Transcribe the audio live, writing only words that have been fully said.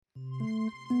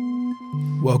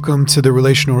Welcome to the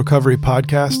Relational Recovery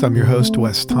Podcast. I'm your host,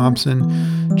 Wes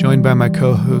Thompson, joined by my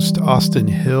co-host, Austin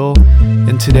Hill.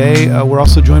 And today we're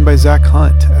also joined by Zach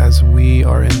Hunt as we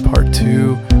are in part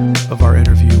 2 of our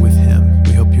interview with him.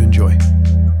 We hope you enjoy.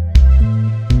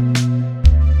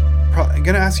 I'm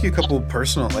going to ask you a couple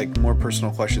more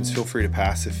personal questions. Feel free to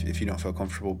pass if you don't feel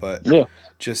comfortable, but yeah.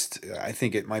 I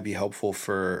think it might be helpful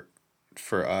for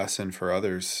us and for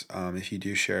others if you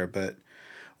do share. But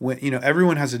when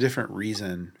everyone has a different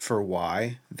reason for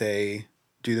why they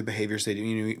do the behaviors they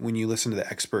do. When you listen to the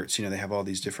experts, they have all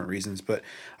these different reasons. But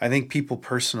I think people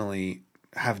personally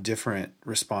have different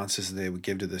responses they would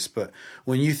give to this. But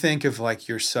when you think of like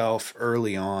yourself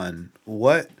early on,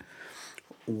 what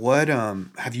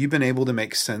have you been able to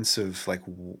make sense of like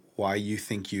why you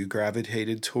think you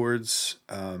gravitated towards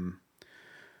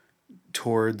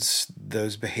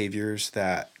those behaviors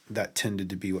that tended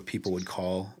to be what people would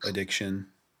call addiction?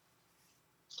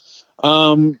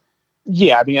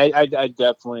 Yeah, I mean, I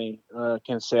definitely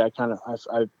can say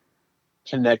I've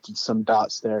connected some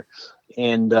dots there,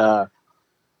 and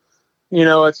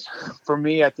it's for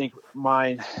me. I think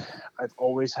I've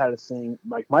always had a thing.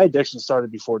 Like my addiction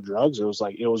started before drugs. It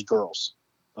was girls.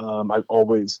 I've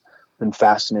always been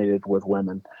fascinated with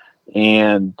women,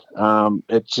 and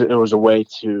it was a way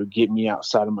to get me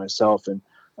outside of myself. And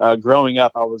growing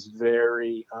up, I was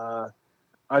very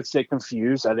I'd say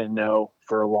confused. I didn't know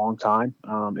for a long time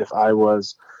if I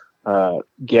was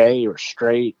gay or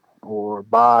straight or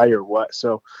bi or what.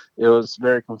 So it was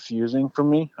very confusing for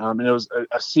me. And it was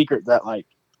a secret that like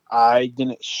I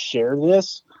didn't share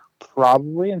this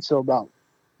probably until about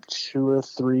 2 or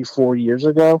 3, 4 years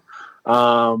ago.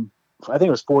 I think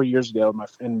it was 4 years ago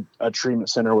in a treatment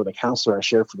center with a counselor. I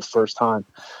shared for the first time.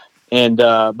 And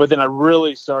but then I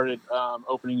really started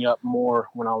opening up more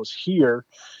when I was here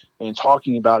and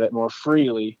talking about it more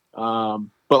freely. But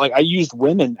like I used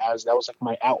women as that was like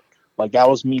my out. Like that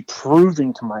was me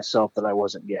proving to myself that I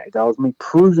wasn't gay. That was me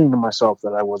proving to myself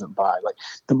that I wasn't bi. Like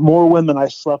the more women I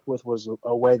slept with was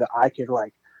a way that I could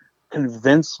like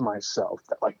convince myself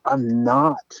that like I'm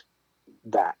not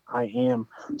that. I am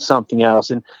something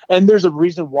else. And there's a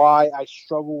reason why I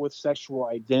struggle with sexual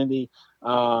identity.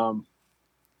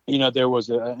 There was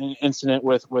an incident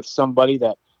with somebody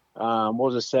that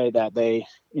we'll just say that they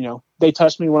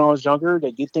touched me when I was younger.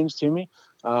 They did things to me.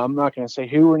 I'm not going to say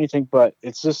who or anything, but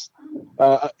it's just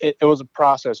it was a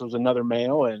process. It was another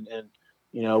male, and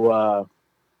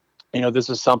this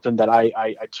is something that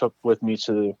I took with me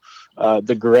to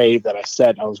the grave that I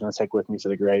said I was going to take with me to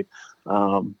the grave.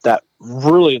 That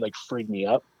really like freed me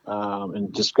up.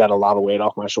 And just got a lot of weight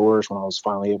off my shoulders when I was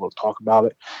finally able to talk about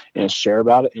it and share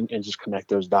about it and just connect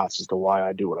those dots as to why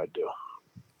I do what I do.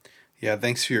 Yeah,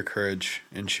 thanks for your courage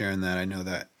in sharing that. I know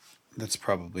that's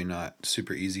probably not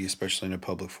super easy, especially in a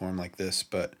public forum like this,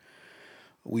 but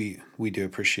we do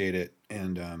appreciate it,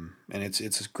 and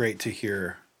it's great to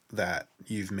hear that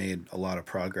you've made a lot of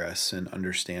progress in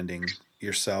understanding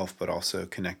yourself, but also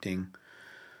connecting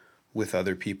with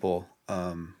other people.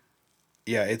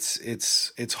 Yeah,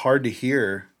 it's hard to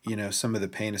hear, some of the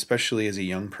pain, especially as a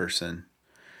young person,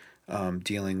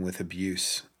 dealing with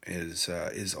abuse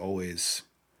is always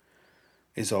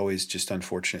just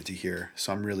unfortunate to hear.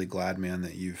 So I'm really glad, man,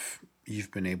 that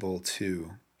you've been able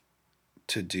to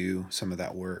do some of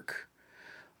that work.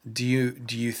 Do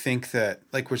you think that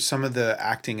like with some of the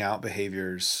acting out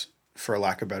behaviors, for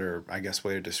lack of a better, I guess,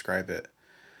 way to describe it,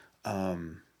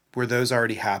 were those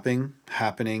already happening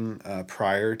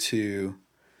prior to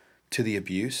the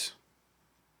abuse?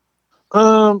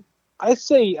 I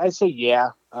say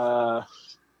yeah.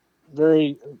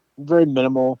 Very very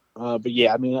minimal. But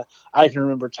yeah, I mean, I can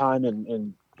remember time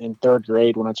in third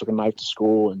grade when I took a knife to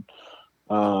school, and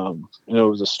it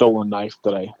was a stolen knife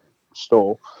that I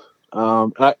stole.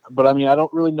 But I mean, I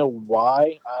don't really know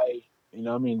why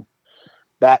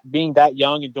that being that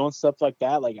young and doing stuff like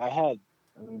that, like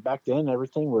back then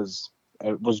everything was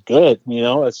good,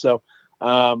 So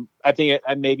I think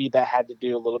maybe that had to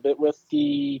do a little bit with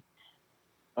the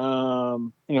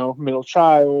middle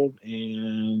child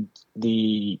and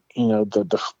the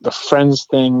friends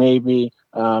thing. Maybe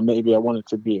I wanted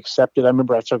to be accepted. I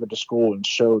remember I took it to school and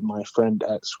showed my friend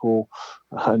at school,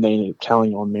 and they ended up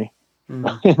telling on me.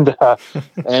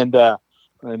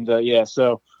 Yeah.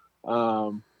 So,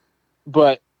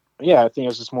 but yeah, I think it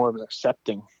was just more of an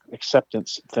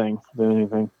acceptance thing than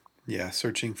anything. Yeah,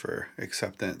 searching for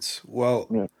acceptance. Well,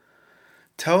 Yeah.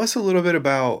 Tell us a little bit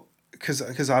about,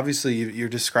 because obviously you're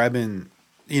describing,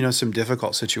 some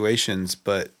difficult situations,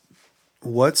 but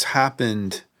what's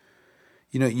happened?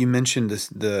 You mentioned this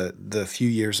the few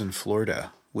years in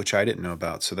Florida, which I didn't know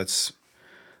about. So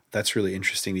that's really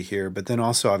interesting to hear. But then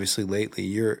also, obviously, lately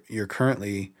you're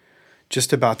currently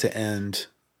just about to end,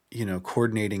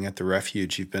 coordinating at the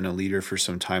refuge. You've been a leader for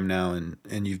some time now,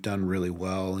 and you've done really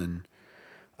well. And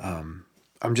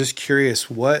I'm just curious,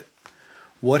 what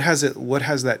has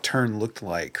that turn looked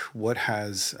like? What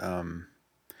has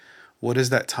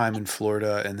that time in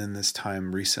Florida and then this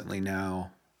time recently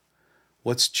now?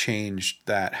 What's changed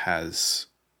that has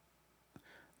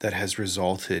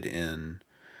resulted in,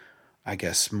 I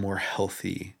guess, more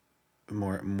healthy,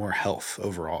 more health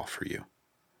overall for you?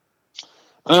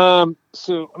 So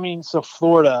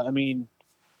Florida,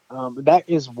 that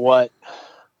is what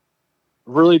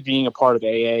really being a part of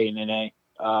AA and NA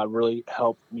really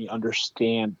helped me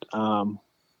understand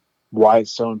why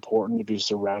it's so important to be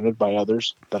surrounded by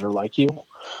others that are like you.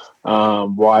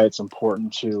 Why it's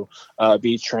important to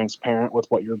be transparent with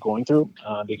what you're going through,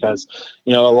 because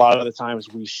a lot of the times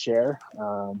we share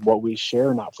what we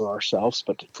share not for ourselves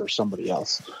but for somebody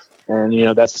else, and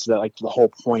that's the whole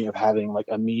point of having like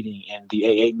a meeting and the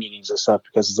AA meetings and stuff,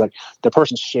 because it's like the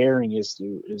person sharing is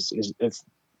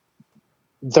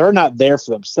they're not there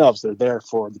for themselves, they're there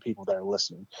for the people that are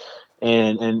listening,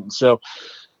 and so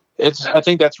I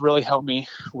think that's really helped me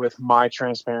with my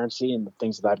transparency and the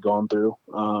things that I've gone through,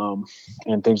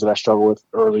 and things that I struggle with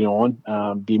early on.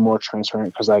 Be more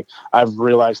transparent, because I've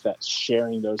realized that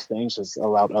sharing those things has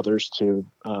allowed others to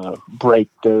break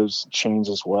those chains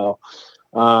as well.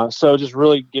 So just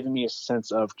really giving me a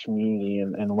sense of community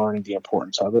and learning the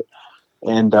importance of it,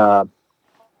 and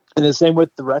the same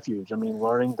with the refuge.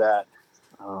 Learning that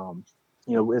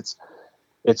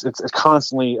it's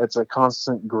a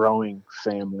constant growing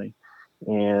family,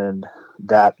 and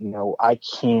that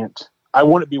I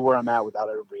wouldn't be where I'm at without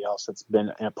everybody else that's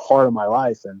been a part of my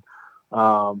life. And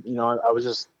I was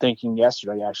just thinking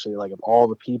yesterday, actually, like, of all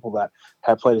the people that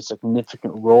have played a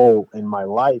significant role in my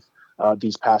life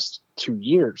these past 2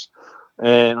 years,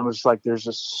 and I was like, there's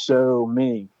just so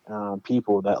many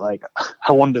people that, like,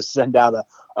 I wanted to send out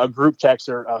a group text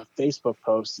or a Facebook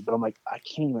post, but I'm like, I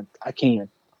can't even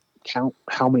count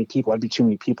how many people. I'd be too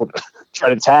many people to try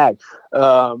to tag.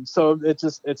 So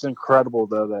it's incredible,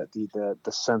 though, that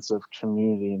the sense of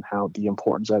community and how the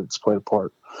importance that it's played a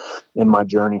part in my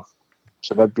journey.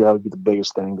 So that would be the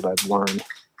biggest thing that I've learned.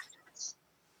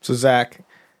 So Zach,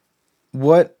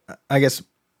 what, I guess,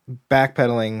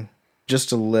 backpedaling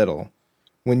just a little,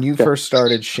 when you first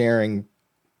started sharing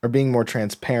or being more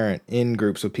transparent in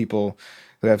groups with people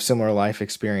who have similar life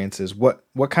experiences, what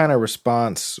kind of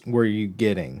response were you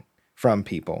getting from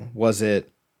people? Was it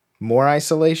more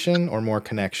isolation or more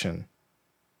connection?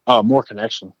 More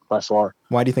connection, by far.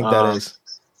 Why do you think that is?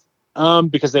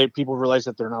 Because people realize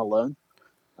that they're not alone.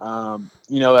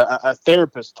 A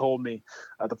therapist told me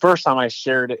the first time I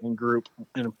shared it in group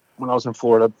when I was in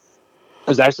Florida, I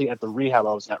was actually at the rehab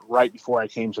I was at right before I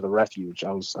came to the refuge.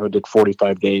 I did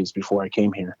 45 days before I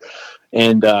came here.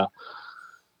 And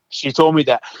she told me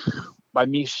that by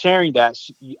me sharing that,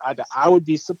 I would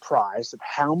be surprised at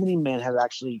how many men have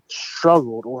actually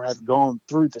struggled or have gone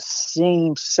through the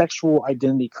same sexual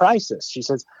identity crisis. She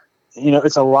says,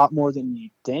 it's a lot more than you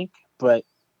think, but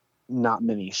not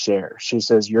many share. She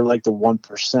says, you're like the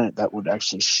 1% that would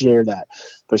actually share that.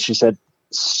 But she said,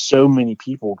 so many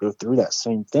people go through that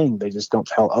same thing. They just don't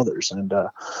tell others. And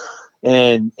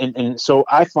so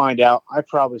I find out, I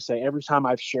probably say every time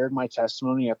I've shared my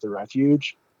testimony at the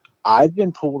refuge, I've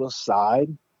been pulled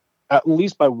aside at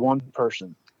least by one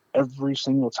person every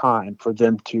single time for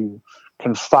them to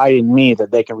confide in me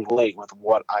that they can relate with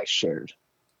what I shared.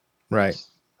 Right.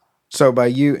 So by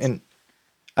you, and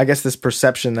I guess this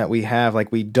perception that we have,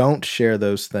 like, we don't share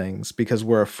those things because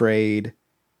we're afraid,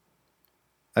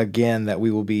 again, that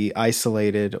we will be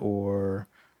isolated or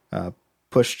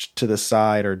pushed to the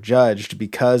side or judged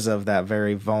because of that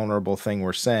very vulnerable thing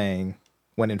we're saying,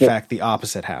 when in fact the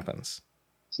opposite happens.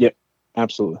 Yep,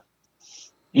 absolutely.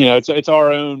 It's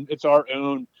our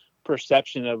own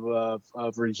perception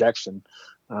of rejection,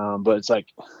 but it's like,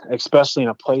 especially in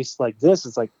a place like this,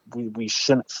 it's like we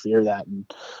shouldn't fear that, and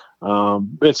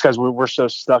it's because we're so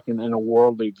stuck in a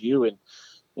worldly view, and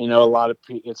a lot of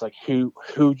people, it's like who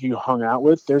you hung out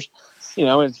with. There's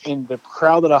in the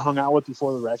crowd that I hung out with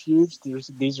before the refuge,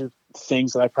 these are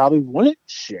things that I probably wouldn't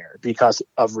share because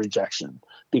of rejection,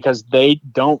 because they're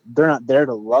not there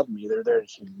to love me, they're there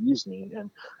to use me,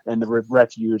 and the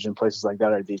refuge and places like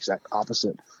that are the exact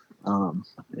opposite,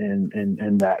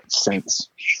 in that sense.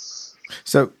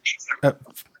 So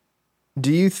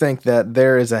do you think that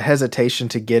there is a hesitation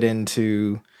to get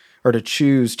into or to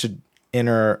choose to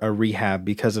enter a rehab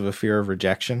because of a fear of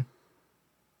rejection?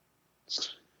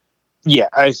 Yeah,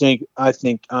 I think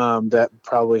that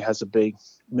probably has a big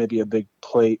maybe a big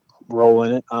plate role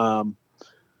in it.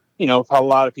 You know, a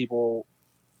lot of people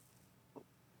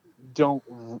don't.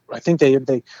 I think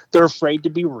they're afraid to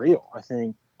be real. I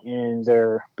think, and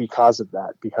they're because of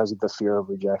the fear of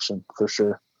rejection, for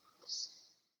sure.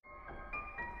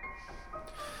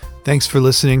 Thanks for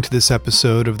listening to this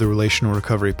episode of the Relational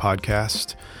Recovery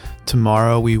Podcast.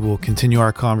 Tomorrow we will continue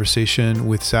our conversation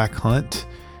with Zach Hunt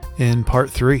in part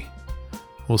 3.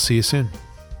 We'll see you soon.